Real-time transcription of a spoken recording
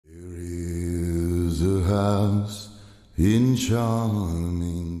There's a house in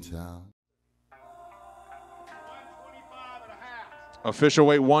charming town. Official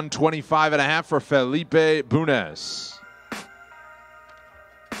weight 125.5 for Felipe Bunes.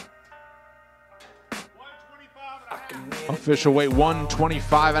 Official weight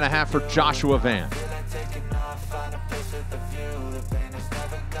 125.5 for Joshua Van.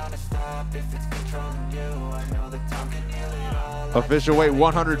 Official weight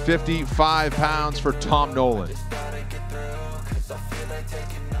 155 pounds for Tom Nolan.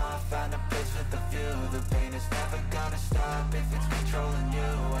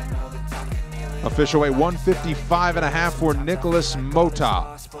 Official weight 155.5 for Nicholas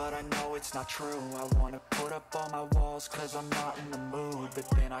Mota.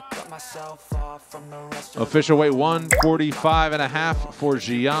 Official weight 145.5 for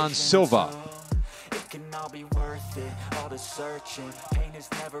Gian Silva. Can all be worth it, all the searching. Pain is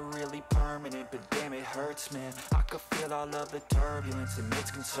never really permanent, but damn it hurts, man. I could feel all of the turbulence and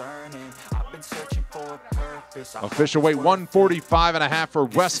it's concerning. I've been searching for a purpose. Official weight 145.5 for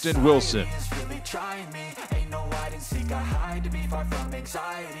Weston Wilson. Really trying me. Ain't no hide and seek, I hide to be far from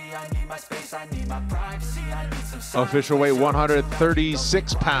anxiety. I need my space, I need my privacy, I need some silence. Official weight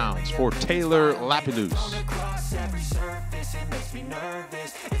 136 pounds for Taylor Lapidus. Every surface, it makes me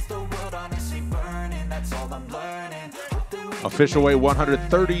nervous. It's the world honestly burning, that's all I'm learning. Official weight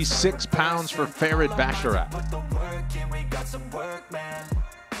 136 pounds for Farid Basharat. Put the work in, we got some work, man.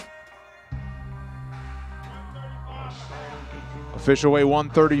 Official weight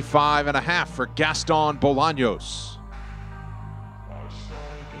 135.5 for Gaston Bolaños.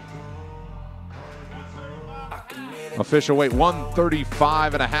 Official weight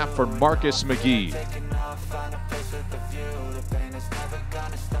 135.5 for Marcus McGee.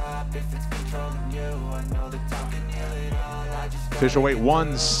 Official weight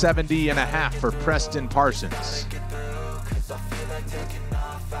 170.5 for Preston Parsons.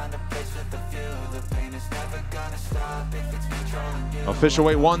 Official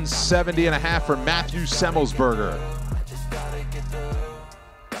weight 170.5 for Matthew Semmelsberger.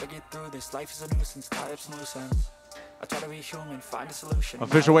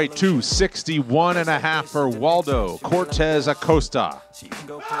 Official weight 261.5 for Waldo Cortez Acosta.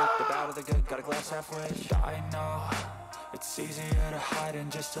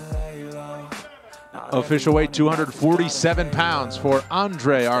 Official weight 247 pounds for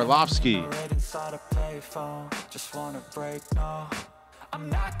Andre Arlovsky. I'm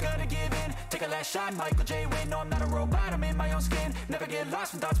not gonna give in. Take a last shot, Michael J. Win. No, I'm not a robot, I'm in my own skin. Never get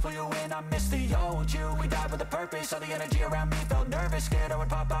lost when thoughts pull you in. I miss the old you. We died with a purpose. All the energy around me felt nervous. Scared I would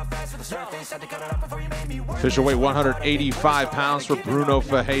pop off fast to the surface. Had to cut it off before you made me work. Official weight 185 pounds for Bruno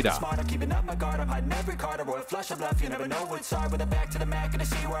Ferreira. I'm keeping up my guard. I'm hiding every card. A royal flush of bluff. You never know what's hard. With a back to the mat. Gonna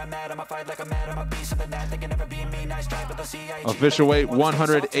see where I'm at. I'ma fight like I'm mad. I'ma be something that they can never be me. Nice try, but they'll see I. Official weight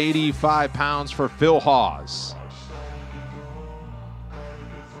 185 pounds for Phil Hawes.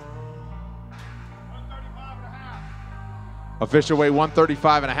 Official weight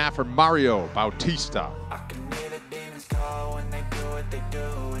 135.5 for Mario Bautista. I can hear the demons call when they do what they do,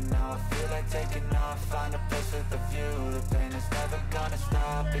 and now I feel like taking off, find a place with a view. The pain is never gonna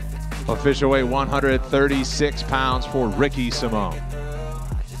stop if it's Official weight 136 pounds for Ricky Simone.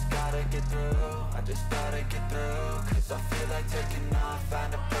 I just gotta get through, I just gotta get through, 'cause I feel like taking off,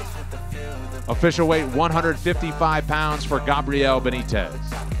 find a place with a view. Official weight 155 pounds for Gabriel Benitez.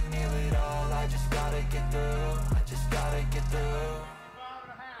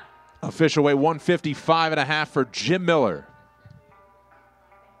 Official weight 155.5 for Jim Miller.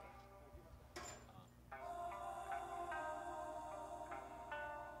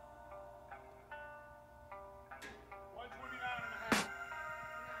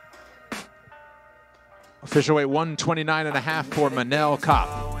 Official weight 129.5 for Manel Kopp.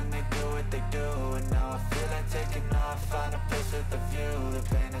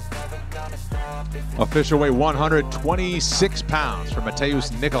 Official weight 126 pounds for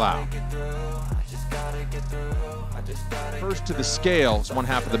Mateusz Nicolau. First to the scales, one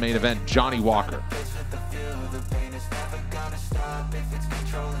half of the main event, Johnny Walker.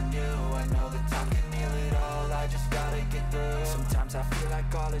 Sometimes I feel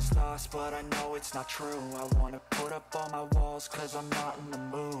like all is lost, but I know it's not true. I want to put up all my walls cause I'm not in the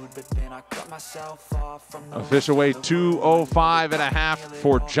mood, but then I cut myself off from the Official weight 205.5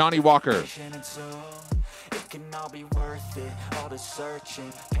 for Johnny Walker.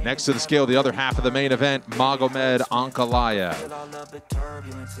 Next to the scale, the other half of the main event, Magomed Ankalaev.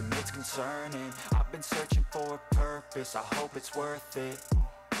 I've been searching for a purpose, I hope it's worth it.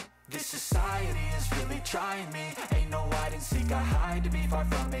 This society is really trying me. Ain't no hide and seek, I hide to be far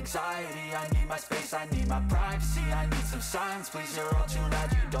from anxiety. I need my space, I need my privacy. I need some silence, please, you're all too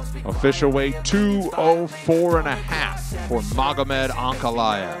loud, you don't speak. Official weight 204.5 for Magomed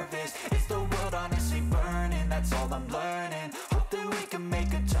Ankalaev. It's the world honestly burning, that's all I'm learning. Hope that we can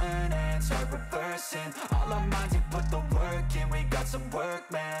make a turn and start reversing. All our minds, we put the work in, we got some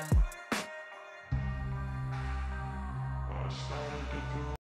work, man.